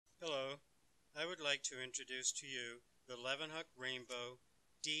I would like to introduce to you the Levenhuk Rainbow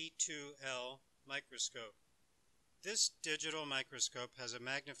D2L Microscope. This digital microscope has a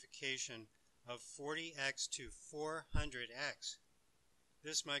magnification of 40x to 400x.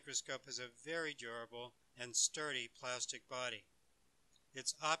 This microscope has a very durable and sturdy plastic body.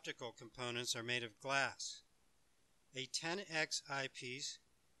 Its optical components are made of glass. A 10x eyepiece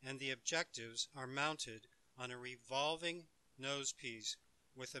and the objectives are mounted on a revolving nosepiece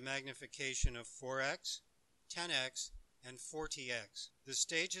with a magnification of 4x, 10x, and 40x. The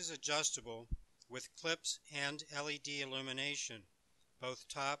stage is adjustable with clips and LED illumination, both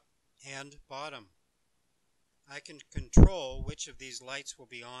top and bottom. I can control which of these lights will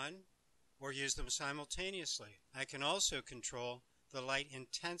be on or use them simultaneously. I can also control the light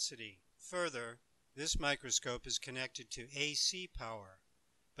intensity. Further, this microscope is connected to AC power,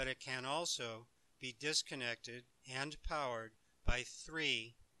 but it can also be disconnected and powered by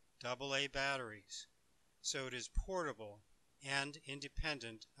 3 AA batteries, so it is portable and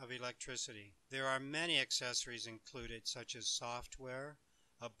independent of electricity. There are many accessories included, such as software,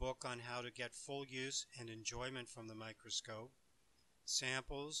 a book on how to get full use and enjoyment from the microscope,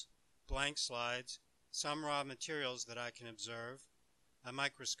 samples, blank slides, some raw materials that I can observe, a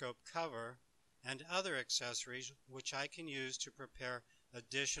microscope cover, and other accessories which I can use to prepare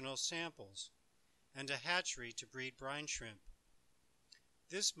additional samples, and a hatchery to breed brine shrimp.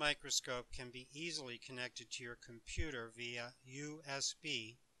 This microscope can be easily connected to your computer via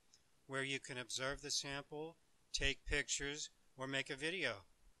USB, where you can observe the sample, take pictures, or make a video.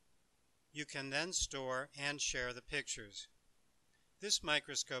 You can then store and share the pictures. This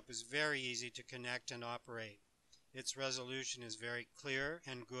microscope is very easy to connect and operate. Its resolution is very clear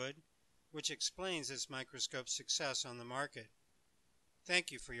and good, which explains this microscope's success on the market. Thank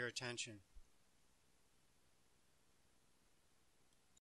you for your attention.